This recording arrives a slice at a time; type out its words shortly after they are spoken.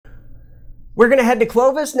We're going to head to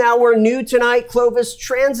Clovis. Now we're new tonight. Clovis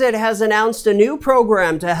Transit has announced a new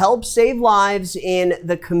program to help save lives in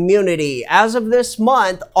the community. As of this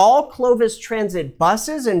month, all Clovis Transit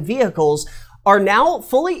buses and vehicles are now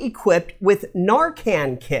fully equipped with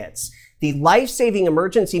NARCAN kits, the life-saving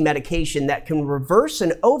emergency medication that can reverse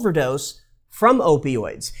an overdose from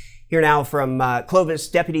opioids. Here now from Clovis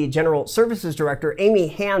Deputy General Services Director Amy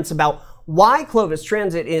Hance about why Clovis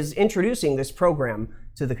Transit is introducing this program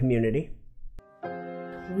to the community.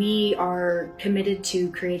 We are committed to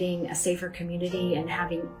creating a safer community and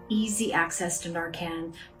having easy access to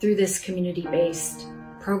NARCAN through this community-based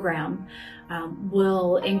program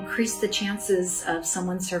will increase the chances of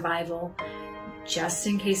someone's survival just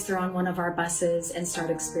in case they're on one of our buses and start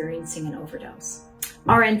experiencing an overdose.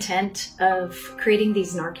 Our intent of creating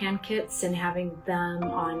these NARCAN kits and having them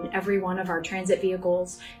on every one of our transit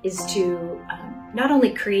vehicles is to not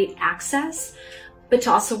only create access, but to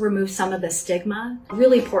also remove some of the stigma.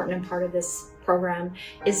 Really important and part of this program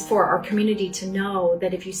is for our community to know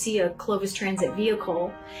that if you see a Clovis Transit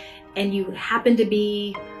vehicle and you happen to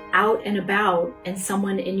be out and about and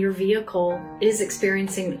someone in your vehicle is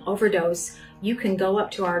experiencing an overdose, you can go up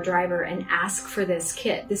to our driver and ask for this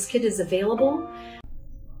kit. This kit is available.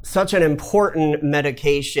 Such an important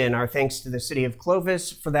medication. Our thanks to the city of Clovis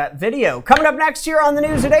for that video. Coming up next here on the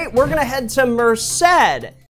News at 8, we're going to head to Merced.